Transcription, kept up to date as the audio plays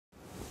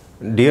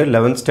Dear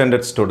 11th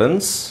standard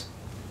students,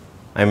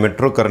 I am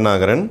Metro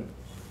Karnagaran.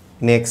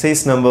 In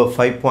exercise number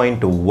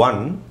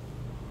 5.1,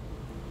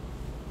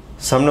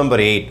 sum number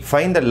 8,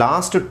 find the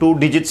last two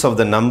digits of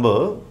the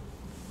number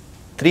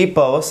 3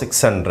 power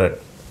 600.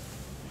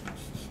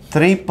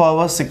 3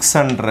 power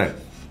 600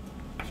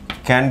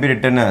 can be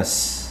written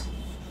as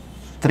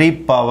 3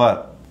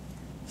 power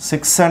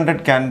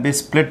 600 can be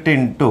split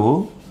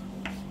into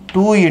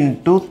 2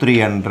 into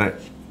 300.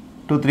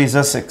 2 3s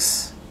are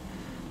 6.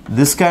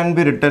 This can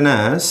be written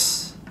as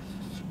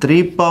 3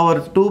 power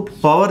 2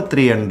 power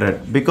 300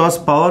 because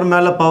power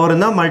மேல power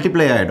இருந்தா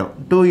multiply ஆயிடும்.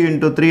 2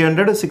 into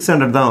 300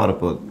 600 தான்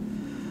வரப்போகுது.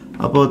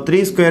 அப்போ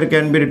 3 square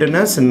can be written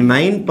as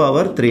 9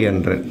 power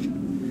 300.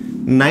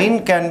 9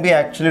 can be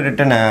actually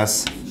written as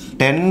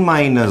 10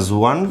 minus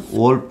 1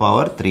 whole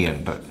power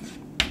 300.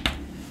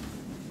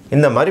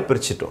 இந்த மாதிரி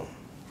பிரிச்சிட்டோம்.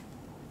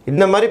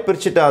 இந்த மாதிரி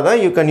பிரிச்சிட்டாதான்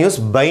you can use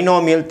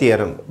binomial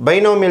theorem.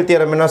 Binomial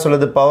theorem என்ன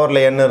சொல்லுது? பவர்ல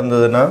என்ன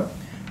இருந்ததுன்னா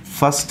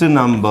first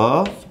number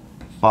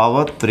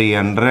power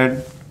 300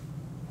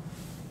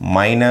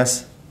 minus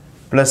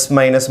plus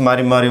minus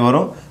மாறி மாறி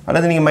வரும்.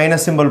 அல்லது நீங்க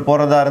மைனஸ் சிம்பல்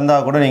போறதா இருந்தா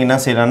கூட நீங்க என்ன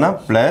செய்யலாம்னா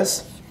plus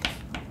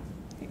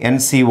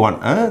NC1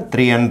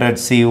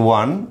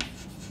 300C1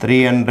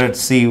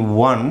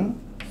 300C1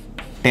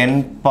 10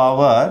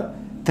 power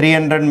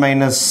 300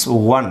 minus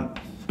 1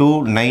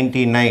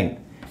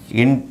 299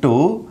 into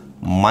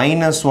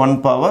minus 1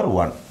 power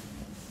 1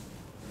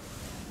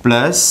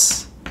 plus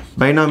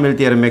binomial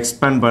theorem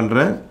expand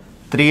பண்றேன்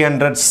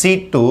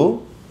 300C2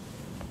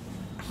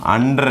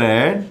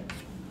 100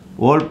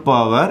 whole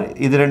power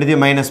இது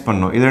ரெண்டுத்தையும் மைனஸ்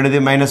பண்ணோம். இது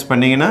ரெண்டுத்தையும் மைனஸ்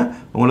பண்ணீங்கன்னா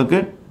உங்களுக்கு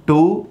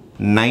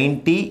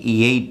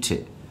 298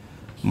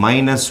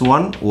 minus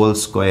 1 whole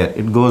square.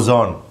 It goes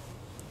on.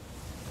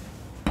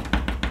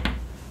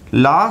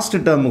 Last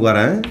term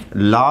வரேன்.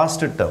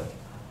 Last term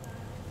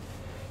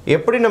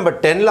எப்படி நம்ம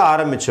 10ல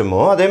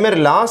ஆரம்பிச்சோமோ அதே மாதிரி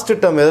லாஸ்ட்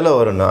term எதுல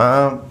வரும்னா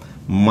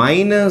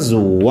minus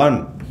 1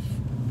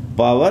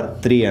 power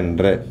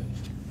 300.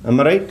 Am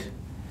I right?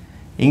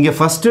 இங்க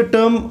first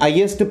term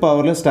highest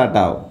powerல ஸ்டார்ட்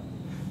ஆகும்.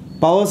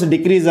 பவர்ஸ்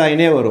டிக்ரீஸ்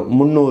ஆயினே வரும்.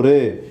 300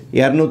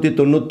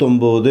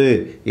 299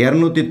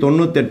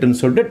 298 ன்னு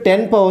சொல்லிட்டு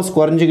 10 பவர்ஸ்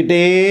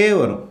குறைஞ்சிக்கிட்டே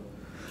வரும்.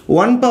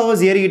 1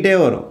 பவர்ஸ் ஏறிக்கிட்டே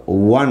வரும்.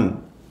 1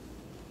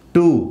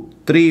 2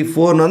 3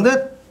 4 வந்து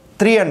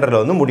 300ல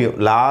வந்து முடியும்.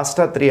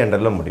 லாஸ்டா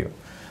 300ல முடியும்.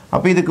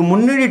 அப்ப இதுக்கு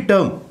முன்னாடி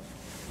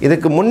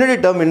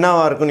டேர்ம்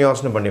என்னவா இருக்கும்னு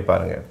யோசனை பண்ணி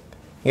பாருங்க.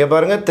 இங்க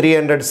பாருங்க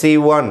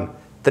 300C1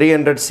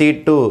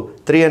 300C2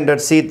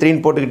 300C3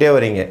 ன்னு போட்டுக்கிட்டே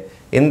வரீங்க.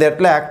 இந்த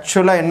இடத்துல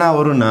ஆக்சுவலா என்ன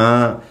வரும்னா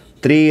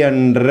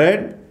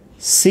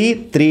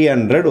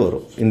 300C300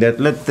 வரும். இந்த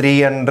இடத்துல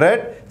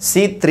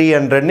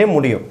 300C300 னே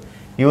முடியும்.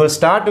 You will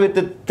start with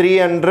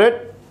 300.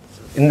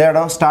 இந்த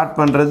இடம் ஸ்டார்ட்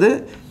பண்றது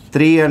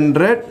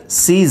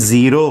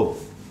 300C0.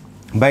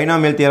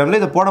 binomial theoremல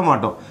இத போட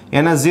மாட்டோம்.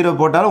 ஏன்னா 0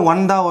 போட்டாலும்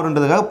 1 தான்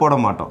வரும்ன்றதுக்காக போட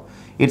மாட்டோம்.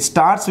 It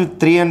starts with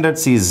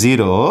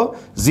 300C0.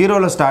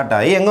 0ல start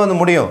ஆகி எங்க வந்து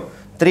முடியும்?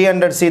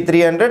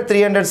 300C300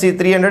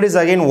 300C300 is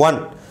again 1.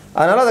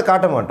 அதனால அத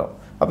காட்ட மாட்டோம்.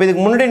 அப்ப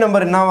இதுக்கு முன்னாடி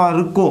நம்பர் என்னவா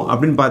இருக்கும்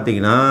அப்படினு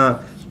பாத்தீங்கன்னா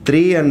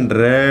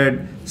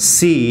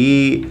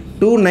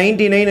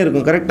 300C299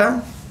 இருக்கும். கரெக்ட்டா?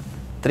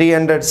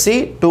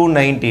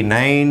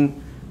 300C299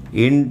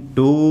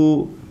 into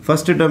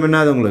first term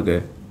என்னது உங்களுக்கு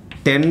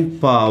 10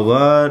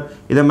 பவர்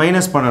இத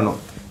மைனஸ் பண்ணனும்.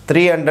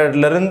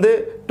 300ல இருந்து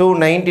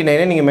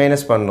 299 நீங்க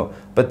மைனஸ் பண்ணனும்.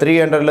 இப்ப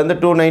 300ல இருந்து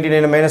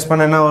 299 மைனஸ்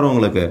பண்ணா என்ன வரும்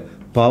உங்களுக்கு?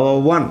 பவர்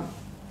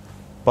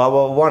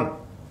 1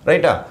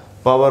 ரைட்டா?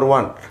 பவர்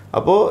 1.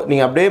 அப்போ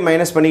நீங்க அப்படியே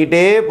மைனஸ்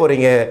பண்ணிக்கிட்டே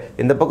போறீங்க.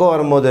 இந்த பக்கம்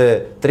வரும்போது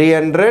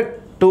 300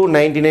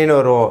 299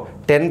 வரும்.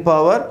 10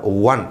 power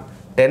 1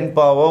 10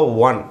 power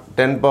 1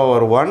 10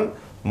 power 1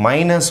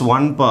 minus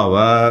 1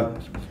 power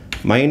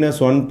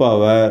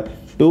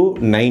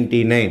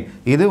 299.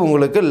 இது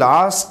உங்களுக்கு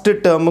லாஸ்ட்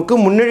டேர்முக்கு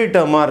முன்னாடி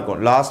டேர்மா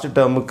இருக்கும். லாஸ்ட்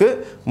டேர்முக்கு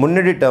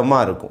முன்னாடி டேர்மா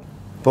இருக்கும்.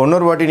 இப்போ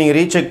இன்னொரு வாட்டி நீங்க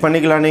ரீசெக்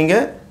பண்ணிக்கலாம். நீங்க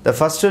the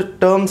first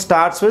term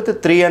starts with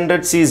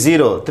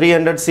 300C0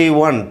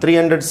 300C1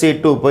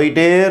 300C2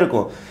 போயிட்டே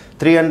இருக்கும்.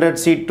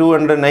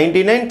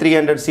 300C299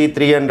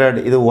 300C300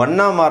 இது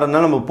 1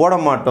 மாறனால நம்ம போட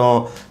மாட்டோம்.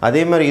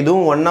 அதே மாதிரி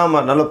இதுவும் 1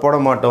 மாறனால போட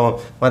மாட்டோம்.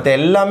 மத்த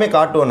எல்லாமே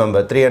காட்டுவோம் நம்ம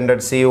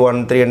 300C1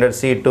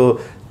 300C2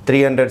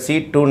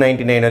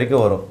 300C299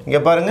 வரைக்கும் வரும். இங்க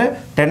பாருங்க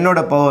 10 ஓட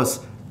பவர்ஸ்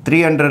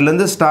 300ல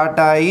இருந்து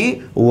ஸ்டார்ட் ஆகி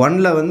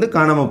 1ல வந்து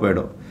காணாம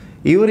போய்டும்.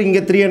 இவர் இங்க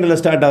 300ல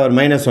ஸ்டார்ட் ஆவர்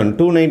 -1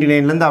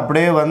 299ல இருந்து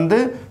அப்படியே வந்து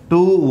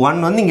 2 1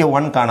 வந்து இங்க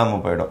 1 காணாம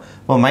போய்டும்.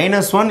 அப்ப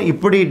 -1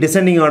 இப்படி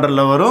டிசெண்டிங்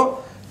ஆர்டர்ல வரும்.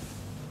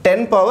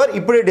 10 பவர்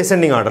இப்படி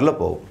டிசெண்டிங் ஆர்டர்ல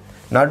போகும்.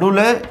 நடுவுல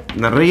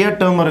நிறைய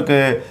டேர்ம்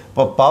இருக்கு.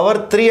 இப்ப பவர்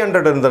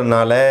 300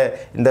 இருந்ததனால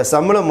இந்த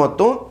சம்ல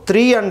மொத்தம்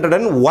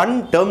 301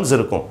 டேர்ம்ஸ்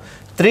இருக்கும்.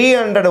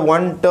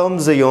 301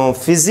 டேர்ம்ஸையும்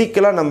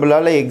பிசிக்கலா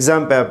நம்மளால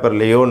எக்ஸாம்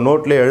பேப்பர்லயோ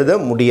நோட்ல எழுத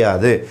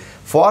முடியாது.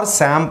 ஃபார்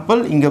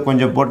சாம்பிள் இங்க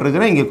கொஞ்சம்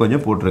போட்டுருக்கேன், இங்க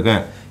கொஞ்சம்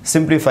போட்டுருக்கேன்.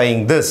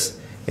 Simplifying this.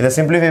 இத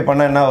சிம்பிளிஃபை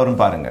பண்ணா என்ன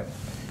வரும் பாருங்க.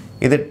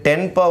 இது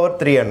 10 பவர்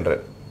 300.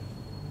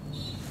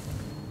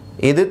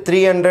 இது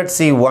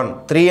 300C1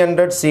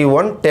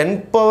 10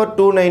 power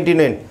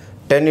 299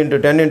 10 into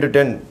 10 into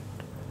 10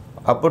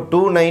 அப்போ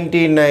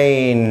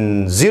 299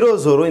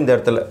 zeros வரும் இந்த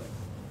இடத்துல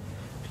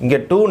இங்கே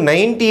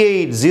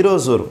 298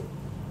 zeros வரும்.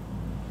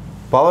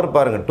 பவர்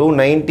பாருங்கள்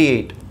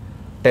 298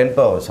 10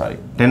 power சாரி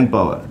 10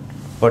 power.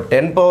 இப்போ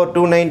 10 power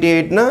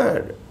 298னா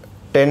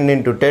 10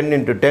 into 10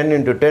 into 10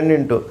 into 10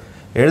 into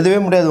எழுதவே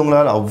முடியாது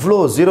உங்களால், அவ்வளோ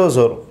ஜீரோஸ்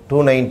வரும்.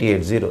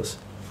 298 zeros.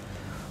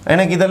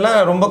 எனக்கு இதெல்லாம்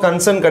ரொம்ப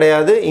கன்சர்ன்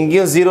கிடையாது.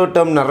 இங்கேயும் ஜீரோ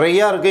டேர்ம்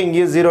நிறையா இருக்குது,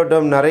 இங்கேயும் ஜீரோ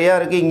டேர்ம் நிறையா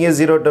இருக்குது, இங்கேயும்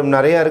ஜீரோ டேர்ம்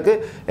நிறையா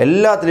இருக்குது,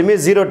 எல்லாத்துலேயுமே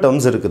ஜீரோ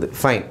டேர்ம்ஸ் இருக்குது.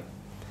 ஃபைன்.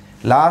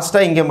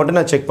 லாஸ்ட்டாக இங்கே மட்டும்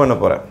நான் செக் பண்ண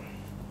போகிறேன்.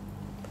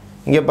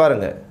 இங்கே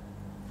பாருங்கள்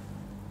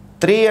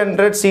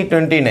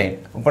 300C29.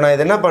 இப்போ நான்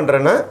இது என்ன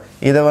பண்ணுறேன்னா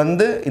இதை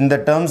வந்து இந்த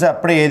டேர்ம்ஸை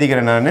அப்படியே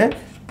எழுதிக்கிறேன். நான்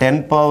 10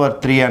 power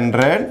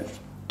 300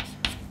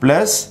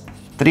 plus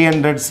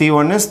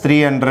 300C1 is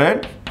 300,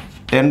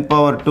 10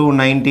 power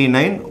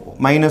 299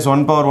 minus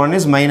 1 power 1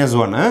 is minus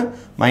 1.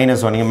 Minus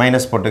 1 இங்கே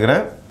மைனஸ்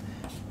போட்டுக்கிறேன்.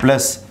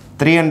 ப்ளஸ்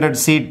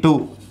 300C2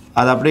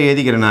 அது அப்படியே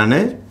எழுதிக்கிறேன் நான்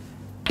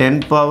 10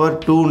 power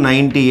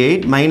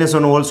 298 minus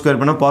 1 whole square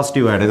பண்ணால்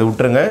பாசிட்டிவ் ஆகிடும். இது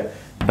விட்டுருங்க.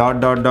 Dot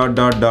dot dot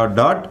dot dot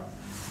dot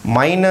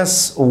minus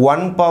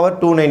 1 power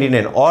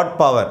 299 odd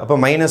power. அப்போ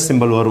மைனஸ்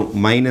சிம்பிள் வரும்.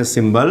 மைனஸ்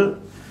சிம்பிள்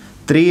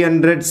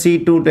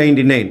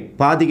 300C299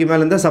 பாதிக்கு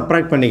மேலே இருந்தால்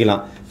சப்ராக்ட்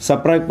பண்ணிக்கலாம்.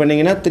 சப்ராக்ட்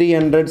பண்ணிங்கன்னா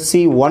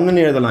 300C1ன்னு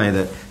எழுதலாம்.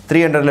 இது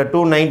 300ல்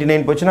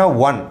 299 போச்சுன்னா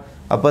 1.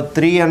 அப்போ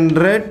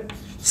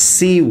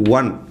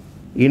 300C1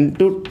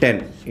 into 10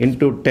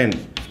 into 10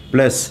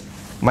 plus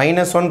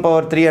minus 1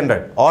 power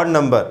 300 odd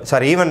number,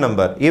 sorry even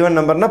number. Even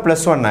numberனா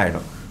plus 1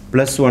 ஆகிடும்.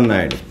 plus 1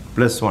 ஆகிடும்.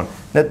 plus 1.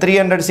 இந்த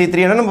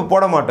 300C3 நம்ம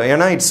போட மாட்டோம்,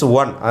 ஏன்னா இட்ஸ்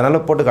 1,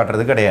 அதனால் போட்டு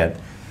காட்டுறது கிடையாது.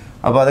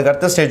 அப்போ அதுக்கு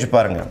அடுத்த ஸ்டேஜ்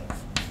பாருங்கள்.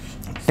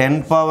 10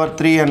 power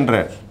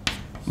 300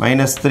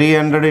 minus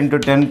 300 into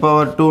 10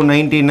 power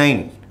 299,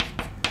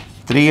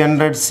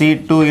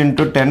 300C2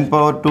 into 10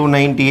 power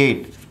 298.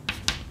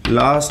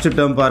 Last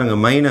term பாருங்கள்.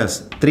 Minus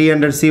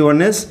 300C1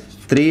 is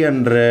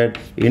 300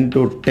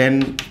 into 10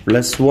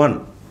 plus 1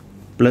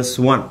 plus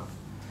 1.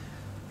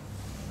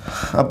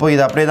 அப்போ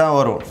இது அப்படியே தான்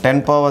வரும். 10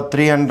 power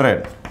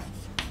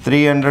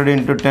 300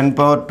 into 10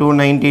 power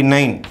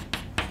 299,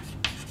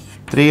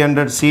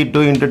 300C2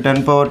 into 10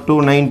 power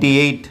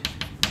 298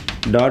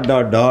 dot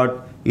dot dot.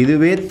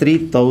 இதுவே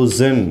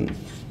 3000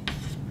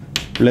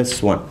 plus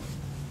 1.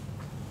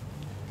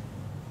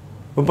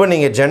 இப்போ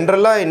நீங்கள்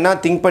ஜென்ரலாக என்ன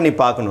திங்க் பண்ணி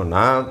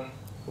பார்க்கணுன்னா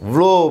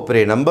இவ்வளோ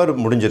பெரிய நம்பர்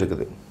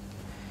முடிஞ்சிருக்குது.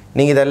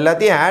 நீங்கள் இது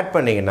எல்லாத்தையும் ஆட்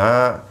பண்ணிங்கன்னா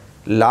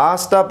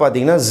லாஸ்ட்டாக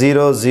பார்த்தீங்கன்னா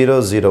 0 0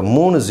 0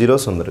 3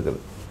 zeros வந்துருக்குது.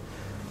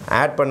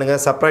 ஆட்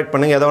பண்ணுங்கள், சப்ராக்ட்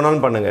பண்ணுங்கள், எதை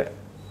வேணாலும் பண்ணுங்கள்.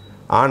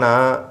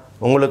 ஆனால்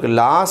உங்களுக்கு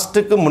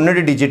லாஸ்ட்டுக்கு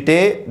முன்னாடி டிஜிட்டே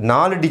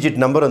 4 digit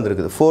நம்பர்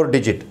வந்துருக்குது. 4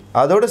 digit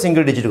அதோட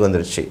சிங்கிள் டிஜிட்டுக்கு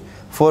வந்துருச்சு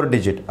 4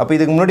 digit. அப்போ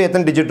இதுக்கு முன்னாடி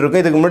எத்தனை டிஜிட்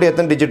இருக்கும், இதுக்கு முன்னாடி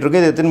எத்தனை டிஜிட்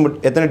இருக்கும், இது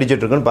எத்தனை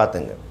டிஜிட் இருக்குன்னு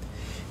பார்த்துங்க.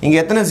 இங்கே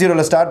எத்தனை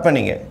ஜீரோவில் ஸ்டார்ட்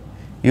பண்ணிங்க?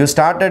 You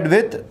started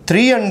with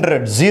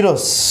 300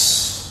 zeros.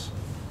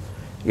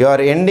 You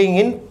are ending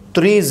in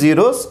 3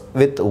 zeros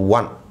with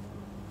 1.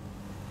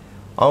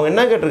 அவங்க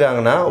என்ன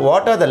கேட்டிருக்காங்கன்னா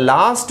வாட் ஆர் த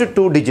லாஸ்ட்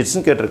 2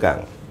 digitsன்னு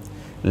கேட்டிருக்காங்க.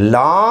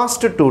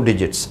 Last 2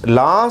 digits.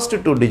 லாஸ்ட்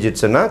 2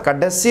 digitsனா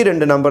கடைசி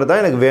 2 நம்பர்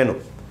தான் எனக்கு வேணும்.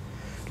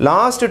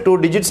 லாஸ்ட் 2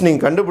 digits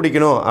நீங்கள்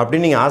கண்டுபிடிக்கணும்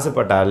அப்படின்னு நீங்கள்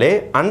ஆசைப்பட்டாலே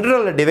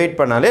 100ஆல் டிவைட்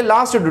பண்ணாலே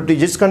லாஸ்ட் 2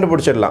 digits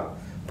கண்டுபிடிச்சிடலாம்.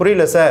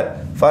 புரியல சார்?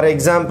 ஃபார்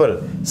எக்ஸாம்பிள்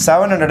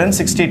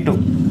 762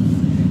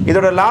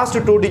 இதோட லாஸ்ட்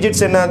 2 digits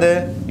என்னது?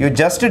 You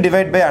just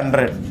divide by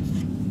 100.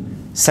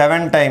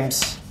 7 times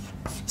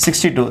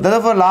 62.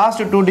 therefore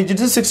last 2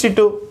 digits is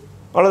 62.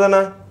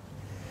 அவ்வளோதானே?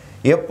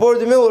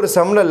 எப்பொழுதுமே ஒரு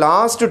சம்மில்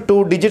லாஸ்ட் 2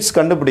 digits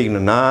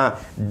கண்டுபிடிக்கணும்னா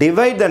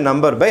divide the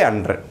number by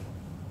 100.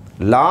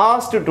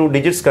 Last 2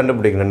 digits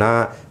கண்டுபிடிக்கணும்னா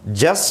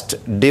just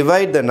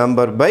divide the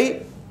number by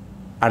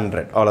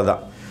 100.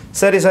 அவ்வளோதான்.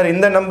 சரி சார்,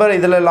 இந்த நம்பர்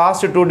இதில்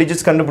லாஸ்ட் 2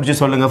 digits கண்டுபிடிச்சி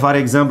சொல்லுங்கள். ஃபார்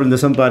எக்ஸாம்பிள் இந்த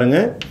சம்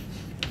பாருங்கள்.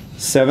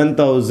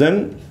 7000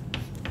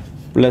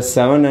 +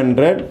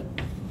 700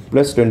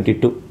 +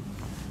 22.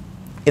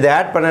 இதை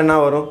ஆட் பண்ண என்ன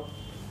வரும்?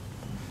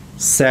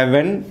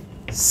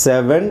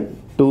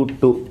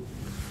 7722.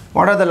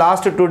 What are the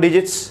last 2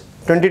 digits?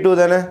 22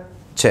 தானே?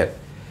 சரி,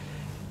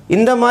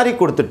 இந்த மாதிரி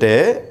கொடுத்துட்டு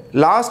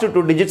லாஸ்ட்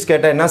 2 digits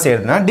கேட்டால் என்ன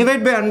செய்யறதுனா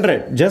divide by 100.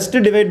 Just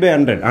divide by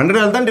 100.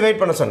 100ஆல் தான் டிவைட்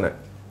பண்ண சொன்னேன்.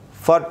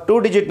 For 2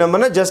 digit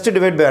நம்பர்னா just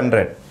divide by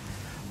 100.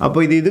 அப்போ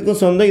இது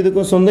இதுக்கும் சொந்தம்,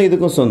 இதுக்கும் சொந்தம்,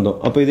 இதுக்கும் சொந்தம்.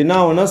 அப்போ இது என்ன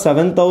ஆகும்னா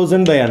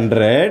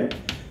 7000/100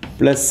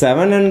 +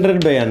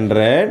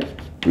 700/100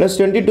 +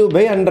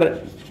 22/100.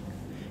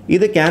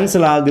 இது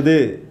கேன்சல் ஆகுது,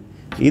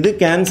 இது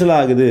கேன்சல்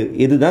ஆகுது,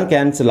 இதுதான்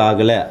கேன்சல்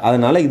ஆகலை.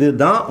 அதனால்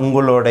இதுதான்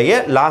உங்களுடைய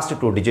லாஸ்ட்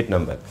 2 digit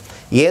நம்பர்.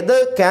 எதை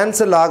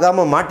கேன்சல்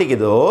ஆகாமல்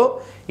மாட்டிக்குதோ,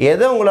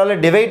 எதை உங்களால்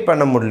டிவைட்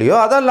பண்ண முடியலையோ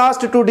அதான்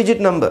லாஸ்ட் 2 digit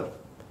நம்பர்.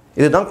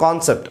 இதுதான்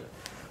கான்செப்ட்.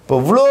 இப்போ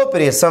இவ்வளோ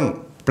பெரிய சம்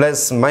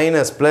ப்ளஸ்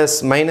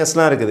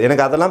மைனஸ்லாம் இருக்குது.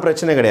 எனக்கு அதெல்லாம்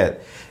பிரச்சனை கிடையாது.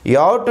 You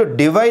have to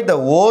divide the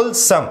whole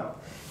some.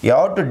 You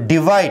have to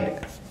divide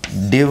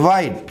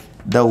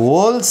the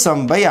whole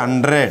some by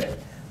 100.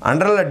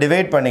 100ஆல்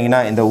divide பண்ணிங்கன்னா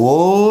இந்த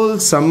ஹோல்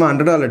சம்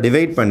 100ஆல்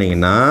டிவைட்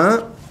பண்ணிங்கன்னா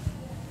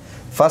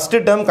ஃபஸ்ட்டு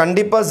டேர்ம்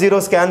கண்டிப்பாக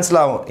ஜீரோஸ் கேன்சல்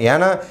ஆகும்.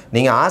 ஏன்னா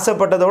நீங்கள்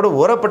ஆசைப்பட்டதோட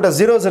ஓரப்பட்ட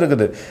ஜீரோஸ்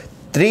இருக்குது.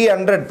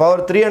 300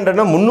 பவர்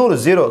 300னா 300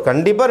 ஜீரோ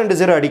கண்டிப்பாக 2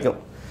 ஜீரோ அடிக்கும்.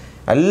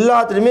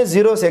 எல்லாத்துலேயுமே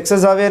ஜீரோஸ்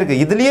எக்ஸஸாகவே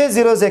இருக்குது. இதுலேயே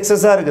ஜீரோஸ்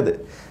எக்ஸஸாக இருக்குது.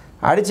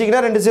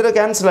 அடிச்சிங்கன்னா 2 ஜீரோ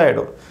கேன்சல்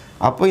ஆகிடும்.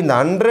 அப்போ இந்த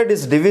 100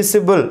 is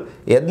divisible.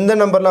 எந்த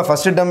நம்பர்லாம்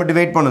ஃபர்ஸ்ட் டேர்ம்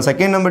டிவைட் பண்ணும்,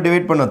 செகண்ட் நம்பர்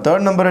டிவைட் பண்ணும்,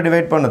 தேர்ட் நம்பரை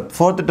டிவைட் பண்ணும்,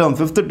 ஃபோர்த் டேர்ம்,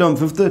 ஃபிஃப்த் டேர்ம்,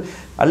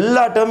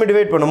 எல்லா டேர்மும்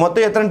டிவைட் பண்ணும்.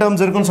 மொத்தம் எத்தனை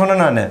டேர்ம்ஸ் இருக்குன்னு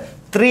சொன்னேன் நான்,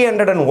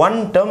 301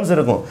 டேர்ம்ஸ்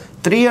இருக்கும்.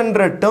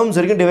 300 டேர்ம்ஸ்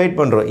வரைக்கும் டிவைட்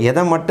பண்ணுறோம்.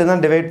 எதை மட்டும்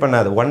தான் டிவைட்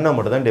பண்ணாது, 1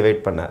 மட்டும் தான்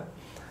டிவைட் பண்ணாது.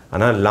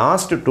 ஆனால்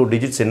லாஸ்ட் 2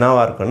 டிஜிட்ஸ்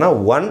என்னவாக இருக்குன்னா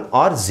 1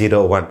 or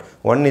 01.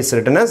 1 is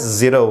written as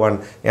 01.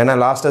 ஏன்னா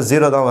லாஸ்ட்டாக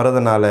 0 தான்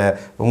வருதுனால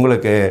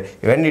உங்களுக்கு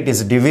when it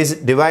is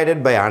divided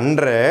by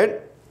 100,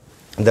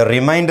 the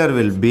remainder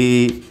will be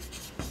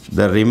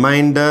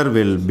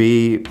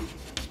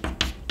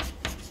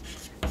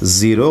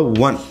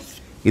 01.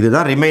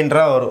 இதுதான்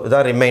ரிமைண்டராக வரும்.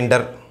 இதுதான்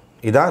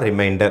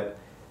ரிமைண்டர்.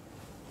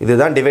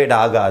 இதுதான் டிவைட்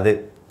ஆகாது.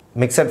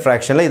 மிக்சட்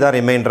ஃப்ராக்ஷனில் இதான்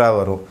ரிமைண்டராக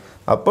வரும்.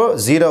 அப்போ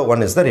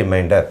 01 is the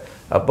remainder.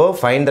 அப்போ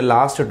find the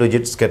last 2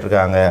 digits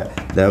கேட்டிருக்காங்க.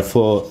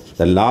 Therefore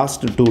the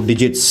last 2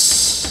 digits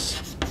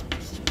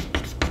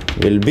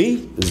will be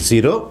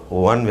 0.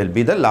 1 will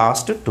be the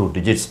last 2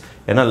 digits.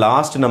 ஏன்னா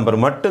லாஸ்ட் நம்பர்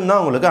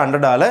மட்டும்தான் உங்களுக்கு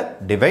 100ஆல்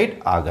டிவைட்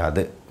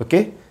ஆகாது. Okay,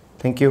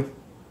 thank you.